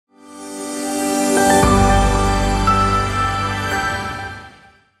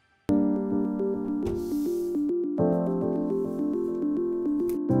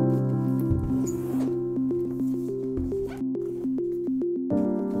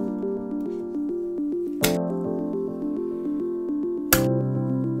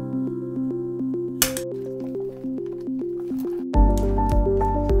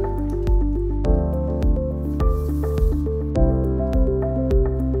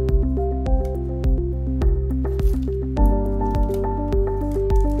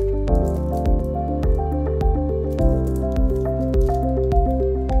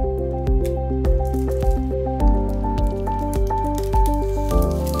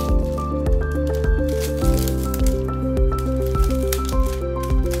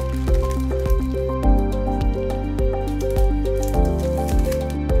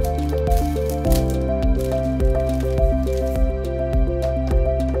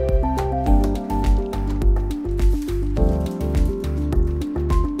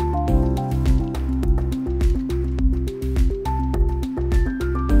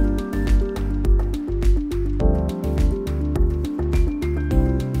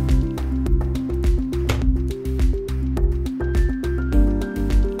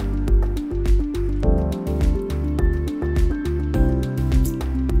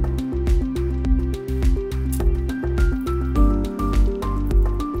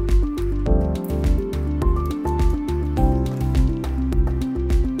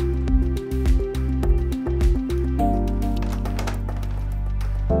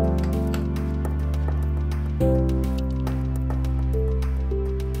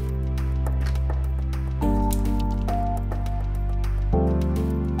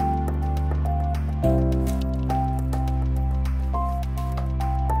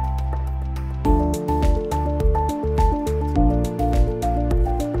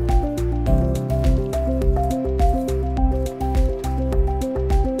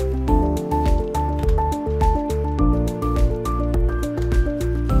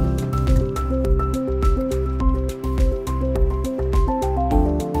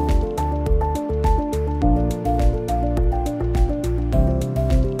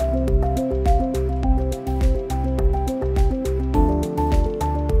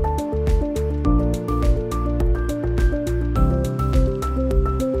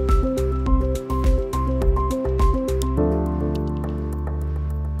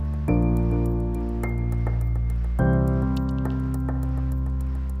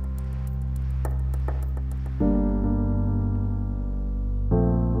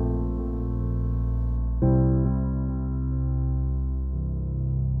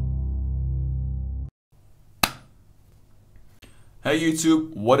Hey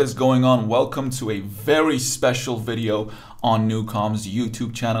YouTube, what is going on? Welcome to a very special video on Newcom's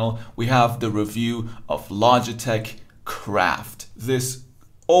YouTube channel. We have the review of Logitech Craft, this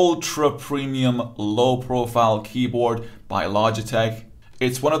ultra premium low profile keyboard by Logitech.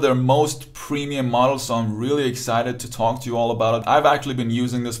 It's one of their most premium models, so I'm really excited to talk to you all about it. I've actually been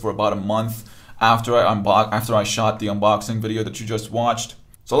using this for about a month after I shot the unboxing video that you just watched.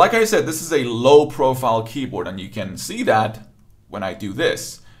 So like I said, this is a low profile keyboard, and you can see that when I do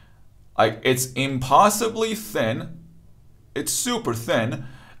this. It's impossibly thin, it's super thin,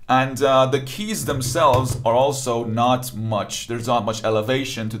 and the keys themselves are also not much, there's not much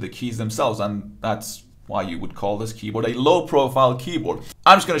elevation to the keys themselves, and that's why you would call this keyboard a low profile keyboard.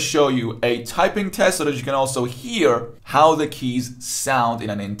 I'm just going to show you a typing test so that you can also hear how the keys sound in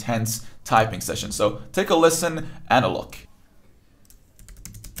an intense typing session. So take a listen and a look.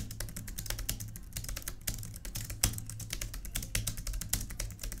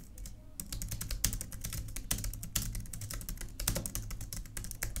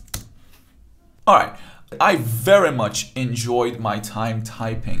 Alright, I very much enjoyed my time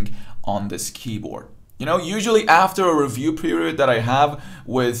typing on this keyboard. You know, usually after a review period that I have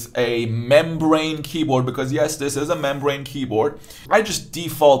with a membrane keyboard, because yes, this is a membrane keyboard, I just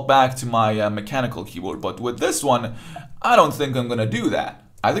default back to my mechanical keyboard. But with this one, I don't think I'm gonna do that.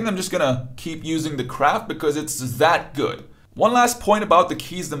 I think I'm just gonna keep using the Craft because it's that good. One last point about the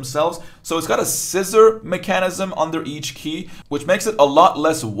keys themselves. So it's got a scissor mechanism under each key, which makes it a lot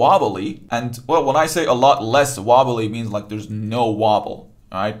less wobbly. And well, when I say a lot less wobbly, it means like there's no wobble.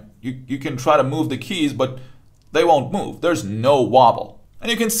 All right, you can try to move the keys, but they won't move. There's no wobble. And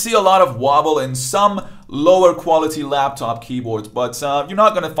you can see a lot of wobble in some lower quality laptop keyboards, but you're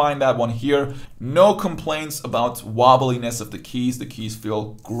not going to find that one here. No complaints about wobbliness of the keys. The keys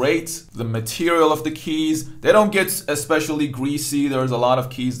feel great. The material of the keys, they don't get especially greasy. There's a lot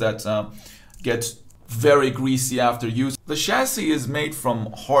of keys that get very greasy after use. The chassis is made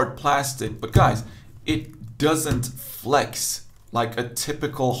from hard plastic, but guys, it doesn't flex like a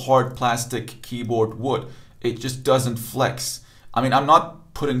typical hard plastic keyboard would. It just doesn't flex. I mean, I'm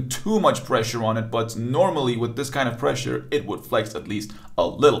not putting too much pressure on it, but normally with this kind of pressure, it would flex at least a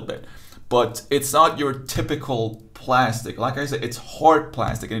little bit. But it's not your typical plastic. Like I said, it's hard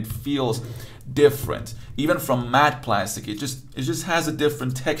plastic and it feels different. Even from matte plastic, it just has a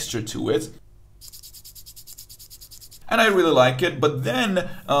different texture to it. And I really like it, but then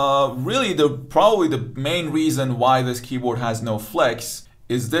really probably the main reason why this keyboard has no flex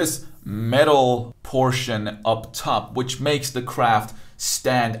is this metal portion up top, which makes the Craft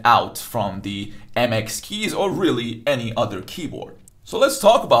stand out from the MX keys or really any other keyboard. So let's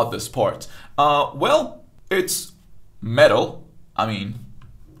talk about this part. Well, it's metal. I mean,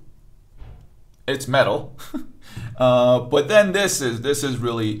 it's metal. But then this is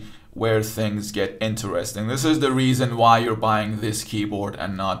really where things get interesting. This is the reason why you're buying this keyboard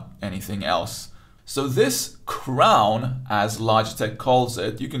and not anything else. So this crown, as Logitech calls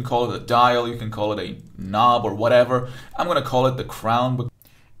it, you can call it a dial, you can call it a knob or whatever. I'm going to call it the crown, but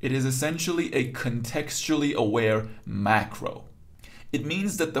it is essentially a contextually aware macro. It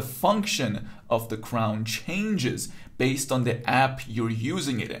means that the function of the crown changes based on the app you're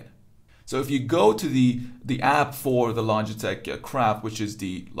using it in. So if you go to the app for the Logitech Craft, which is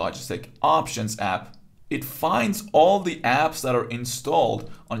the Logitech Options app, it finds all the apps that are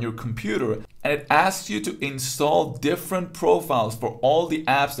installed on your computer, and it asks you to install different profiles for all the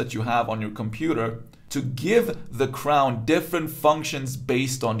apps that you have on your computer to give the crown different functions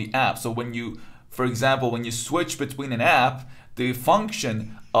based on the app. So when you, for example, when you switch between an app, the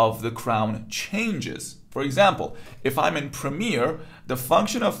function of the crown changes. For example, if I'm in Premiere, the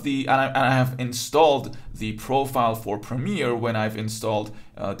function of and I have installed the profile for Premiere when I've installed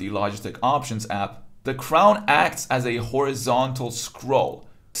the Logitech Options app, the crown acts as a horizontal scroll.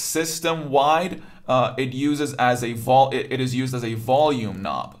 System-wide, it is used as a volume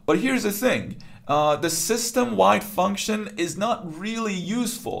knob. But here's the thing, the system-wide function is not really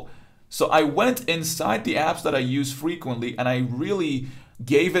useful. So I went inside the apps that I use frequently and I really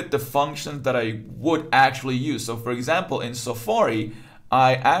gave it the functions that I would actually use. So for example, in Safari,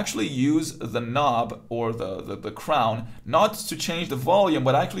 I actually use the knob or the crown not to change the volume,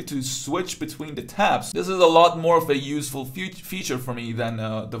 but actually to switch between the tabs. This is a lot more of a useful feature for me than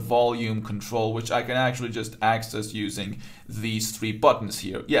the volume control, which I can actually just access using these three buttons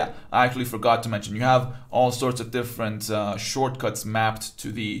here. Yeah, I actually forgot to mention you have all sorts of different shortcuts mapped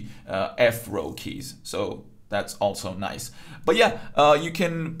to the F row keys. So that's also nice. But yeah, you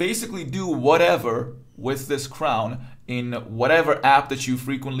can basically do whatever with this crown in whatever app that you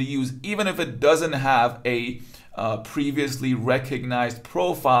frequently use, even if it doesn't have a previously recognized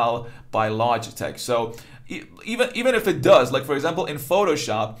profile by Logitech. So even if it does, like for example in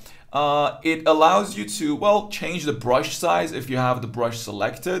Photoshop, it allows you to, well, change the brush size if you have the brush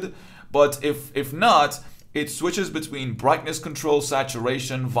selected, but if not, it switches between brightness control,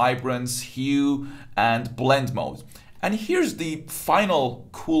 saturation, vibrance, hue, and blend mode. And here's the final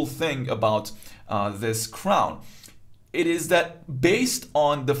cool thing about this crown. It is that based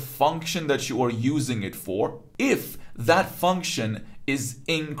on the function that you are using it for, if that function is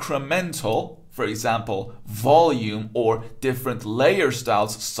incremental, for example, volume or different layer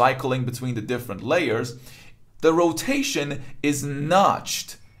styles, cycling between the different layers, the rotation is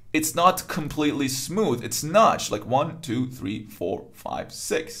notched. It's not completely smooth. It's notched, like 1, 2, 3, 4, 5,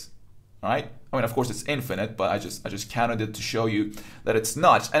 6. All right? I mean, of course, it's infinite, but I just counted it to show you that it's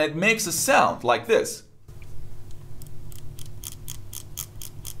notched. And it makes a sound like this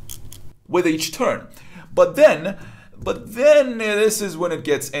with each turn. But then this is when it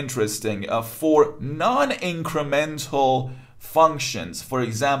gets interesting. For non-incremental functions, for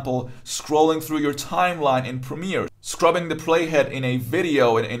example, scrolling through your timeline in Premiere, scrubbing the playhead in a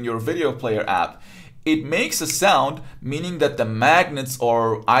video in your video player app, it makes a sound, meaning that the magnets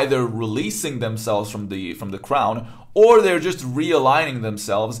are either releasing themselves from the crown or they're just realigning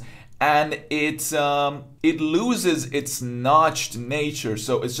themselves, and it loses its notched nature,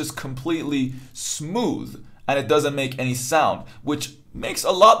 so it's just completely smooth and it doesn't make any sound, which makes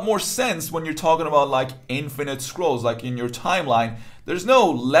a lot more sense when you're talking about like infinite scrolls, like in your timeline. There's no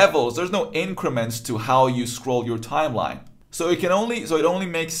levels, there's no increments to how you scroll your timeline. So it only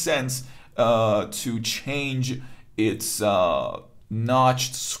makes sense to change its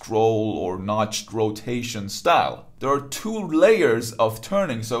notched scroll or notched rotation style. There are 2 layers of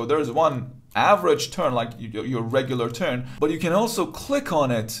turning. So there's one average turn, like your regular turn, but you can also click on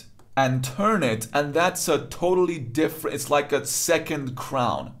it and turn it, and that's a totally different, it's like a second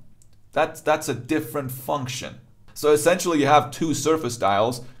crown. That's a different function. So essentially you have 2 surface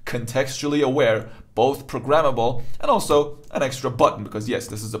styles, contextually aware, both programmable, and also an extra button, because yes,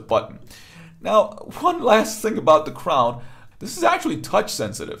 this is a button. Now, one last thing about the crown, this is actually touch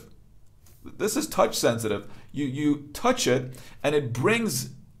sensitive. This is touch sensitive. You touch it and it brings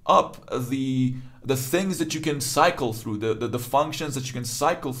up the things that you can cycle through, the functions that you can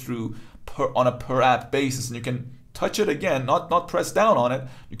cycle through on a per app basis, and you can touch it again, not press down on it.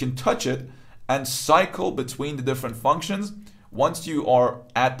 You can touch it and cycle between the different functions. Once you are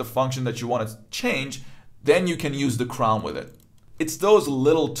at the function that you want to change, then you can use the crown with it. It's those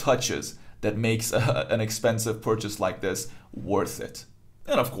little touches that makes an expensive purchase like this worth it.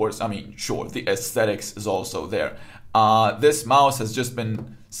 And of course, I mean, sure, the aesthetics is also there. This mouse has just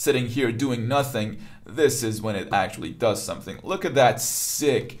been sitting here doing nothing. This is when it actually does something. Look at that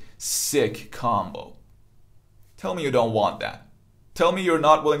sick combo. Tell me you don't want that. Tell me you're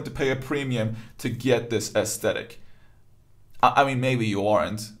not willing to pay a premium to get this aesthetic. I mean, maybe you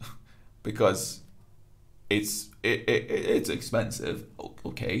aren't, because it's expensive,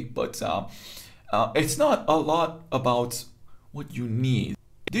 okay, but it's not a lot about what you need.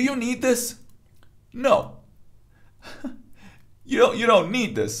 Do you need this? No. You don't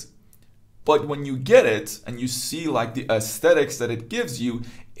need this. But when you get it and you see like the aesthetics that it gives you,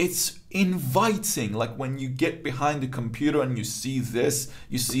 it's inviting. Like when you get behind the computer and you see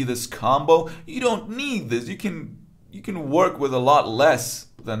this combo, you don't need this. You can work with a lot less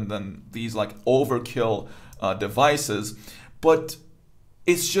than these like overkill devices, but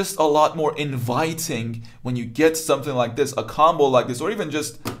it's just a lot more inviting when you get something like this, a combo like this, or even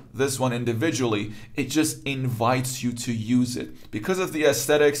just this one individually. It just invites you to use it because of the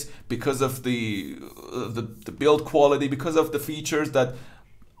aesthetics, because of the build quality, because of the features that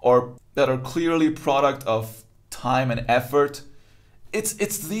are clearly product of time and effort. It's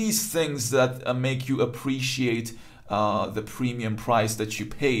these things that make you appreciate the premium price that you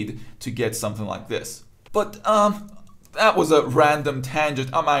paid to get something like this. But that was a random tangent.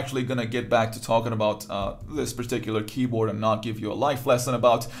 I'm actually gonna get back to talking about this particular keyboard and not give you a life lesson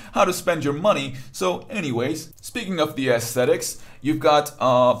about how to spend your money. So anyways, speaking of the aesthetics, you've got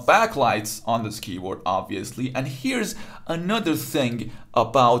backlights on this keyboard, obviously. And here's another thing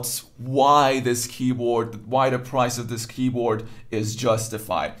about why the price of this keyboard is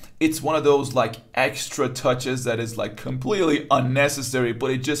justified. It's one of those like extra touches that is like completely unnecessary, but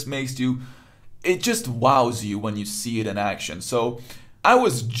it just makes you, it just wows you when you see it in action. So I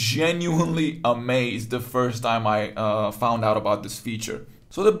was genuinely amazed the first time I found out about this feature.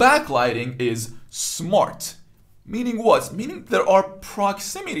 So the backlighting is smart. Meaning what? Meaning there are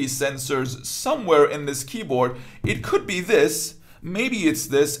proximity sensors somewhere in this keyboard. It could be this, Maybe it's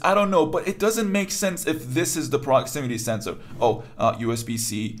this, I don't know, but it doesn't make sense if this is the proximity sensor. Oh,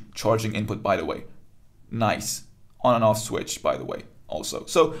 USB-C charging input, by the way. Nice. On and off switch, by the way, also.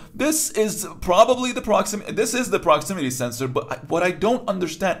 So this is probably the proximity sensor, but what I don't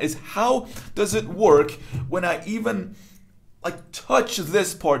understand is how does it work when I even like touch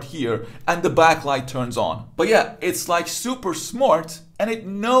this part here and the backlight turns on. But yeah, it's like super smart, and it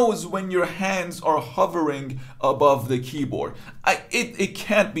knows when your hands are hovering above the keyboard. It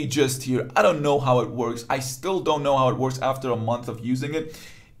can't be just here. I don't know how it works. I still don't know how it works after a month of using it.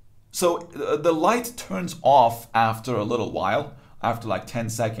 So the light turns off after a little while, after like 10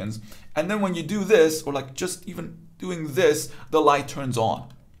 seconds. And then when you do this, or like just even doing this, the light turns on.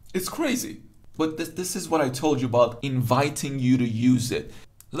 It's crazy. But this is what I told you about inviting you to use it.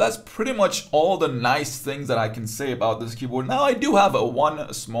 So that's pretty much all the nice things that I can say about this keyboard. Now I do have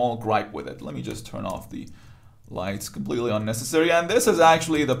one small gripe with it. Let me just turn off the lights, completely unnecessary. And this is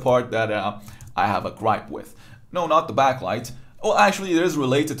actually the part that I have a gripe with. No, not the backlight. Well, actually, it is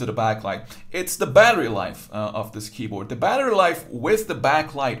related to the backlight. It's the battery life of this keyboard. The battery life with the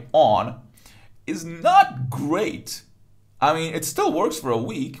backlight on is not great. I mean, it still works for a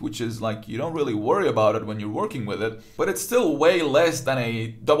week, which is like, you don't really worry about it when you're working with it, but it's still way less than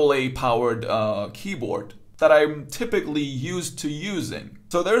a AA powered keyboard that I'm typically used to using.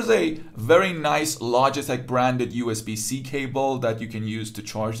 So there's a very nice Logitech branded USB-C cable that you can use to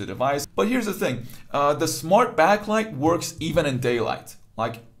charge the device. But here's the thing, the smart backlight works even in daylight.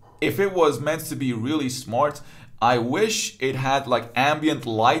 Like, if it was meant to be really smart, I wish it had like ambient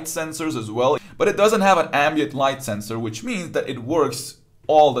light sensors as well, but it doesn't have an ambient light sensor, which means that it works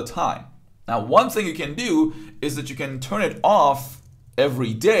all the time. Now, one thing you can do is that you can turn it off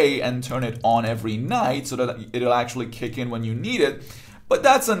every day and turn it on every night so that it'll actually kick in when you need it. But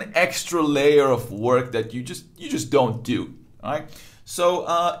that's an extra layer of work that you just don't do, all right?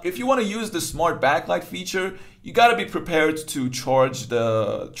 So if you want to use the smart backlight feature, you got to be prepared to charge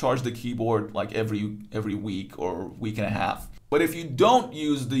the keyboard like every week or week and a half. But if you don't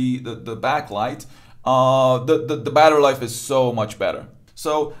use the backlight, the battery life is so much better.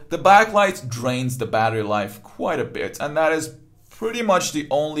 So the backlight drains the battery life quite a bit, and that is pretty much the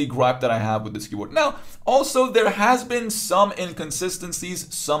only gripe that I have with this keyboard. Now, also there has been some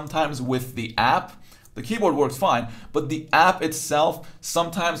inconsistencies sometimes with the app. The keyboard works fine, but the app itself,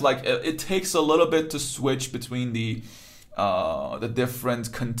 sometimes like it takes a little bit to switch between the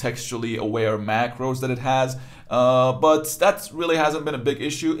different contextually aware macros that it has. But that really hasn't been a big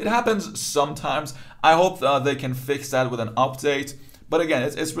issue. It happens sometimes. I hope they can fix that with an update. But again,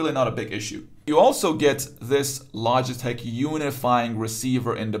 it's really not a big issue. You also get this Logitech Unifying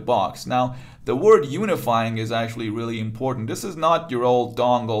receiver in the box. Now, the word unifying is actually really important. This is not your old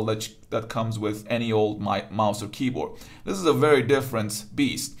dongle that comes with any old mouse or keyboard. This is a very different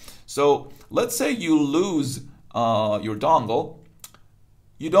beast. So let's say you lose your dongle.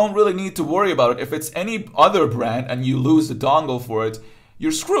 You don't really need to worry about it. If it's any other brand and you lose the dongle for it,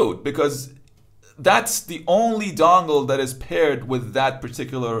 you're screwed, because that's the only dongle that is paired with that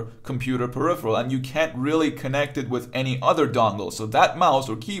particular computer peripheral, and you can't really connect it with any other dongle. So that mouse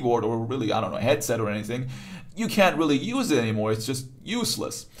or keyboard, or really, I don't know, headset or anything, you can't really use it anymore. It's just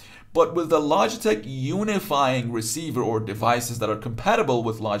useless. But with the Logitech Unifying receiver, or devices that are compatible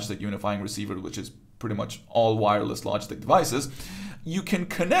with Logitech Unifying receiver, which is pretty much all wireless Logitech devices, you can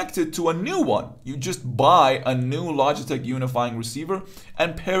connect it to a new one. You just buy a new Logitech Unifying receiver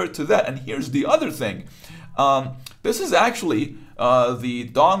and pair it to that. And here's the other thing. This is actually the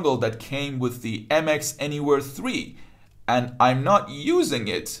dongle that came with the MX Anywhere 3. And I'm not using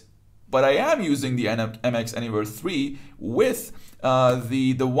it, but I am using the MX Anywhere 3 with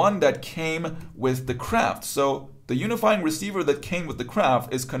the one that came with the Craft. So the Unifying receiver that came with the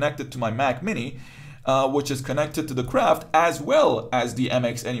Craft is connected to my Mac Mini, which is connected to the Craft as well as the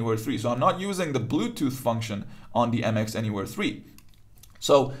MX Anywhere 3. So I'm not using the Bluetooth function on the MX Anywhere 3.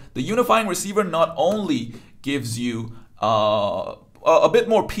 So the Unifying receiver not only gives you a bit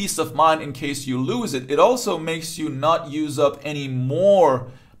more peace of mind in case you lose it, it also makes you not use up any more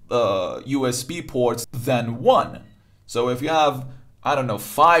USB ports than one. So if you have, I don't know,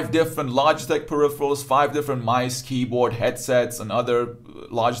 5 different Logitech peripherals, 5 different mice, keyboard, headsets, and other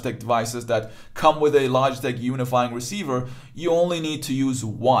Logitech devices that come with a Logitech Unifying receiver, you only need to use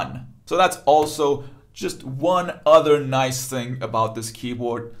one. So that's also just one other nice thing about this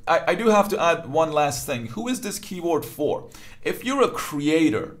keyboard. I do have to add one last thing. Who is this keyboard for? If you're a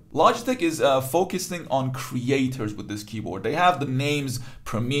creator, Logitech is focusing on creators with this keyboard. They have the names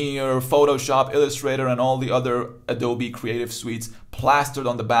Premiere, Photoshop, Illustrator, and all the other Adobe creative suites plastered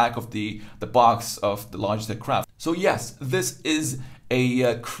on the back of the box of the Logitech Craft. So yes, this is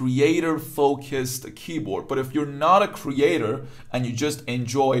a creator-focused keyboard, but if you're not a creator and you just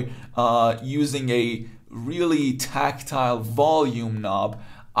enjoy using a really tactile volume knob,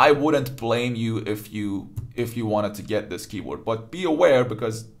 I wouldn't blame you if you wanted to get this keyboard. But be aware,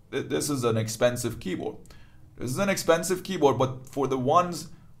 because this is an expensive keyboard. This is an expensive keyboard, but for the ones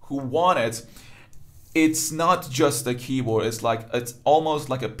who want it, it's not just a keyboard. It's almost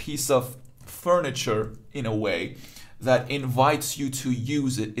like a piece of furniture in a way that invites you to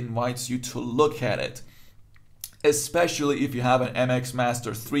use it, invites you to look at it. Especially if you have an MX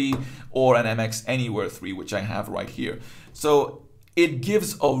Master 3 or an MX Anywhere 3, which I have right here. So it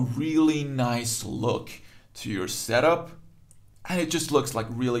gives a really nice look to your setup, and it just looks like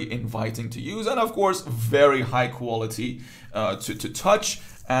really inviting to use, and of course very high quality to touch,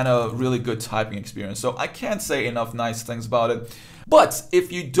 and a really good typing experience. So I can't say enough nice things about it. But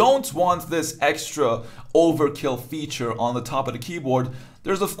if you don't want this extra overkill feature on the top of the keyboard,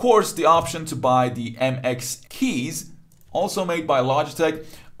 there's of course the option to buy the MX keys, also made by Logitech.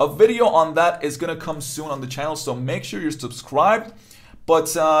 A video on that is gonna come soon on the channel, so make sure you're subscribed.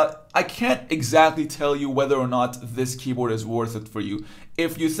 But I can't exactly tell you whether or not this keyboard is worth it for you.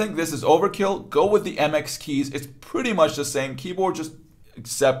 If you think this is overkill, go with the MX keys. It's pretty much the same keyboard, just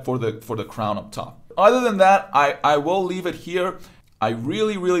except for the crown up top. Other than that, I will leave it here. I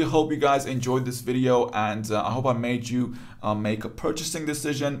really hope you guys enjoyed this video, and I hope I made you make a purchasing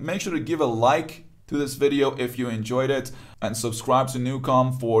decision. Make sure to give a like to this video if you enjoyed it, and subscribe to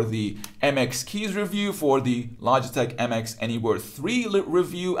Newcom for the MX keys review, for the Logitech MX Anywhere 3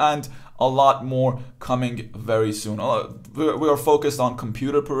 review, and a lot more coming very soon. We are focused on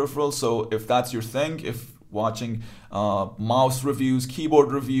computer peripherals, so if that's your thing, if watching mouse reviews,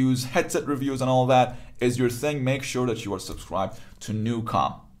 keyboard reviews, headset reviews, and all that is your thing, make sure that you are subscribed to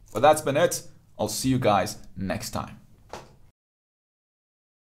Newcom. But that's been it. I'll see you guys next time.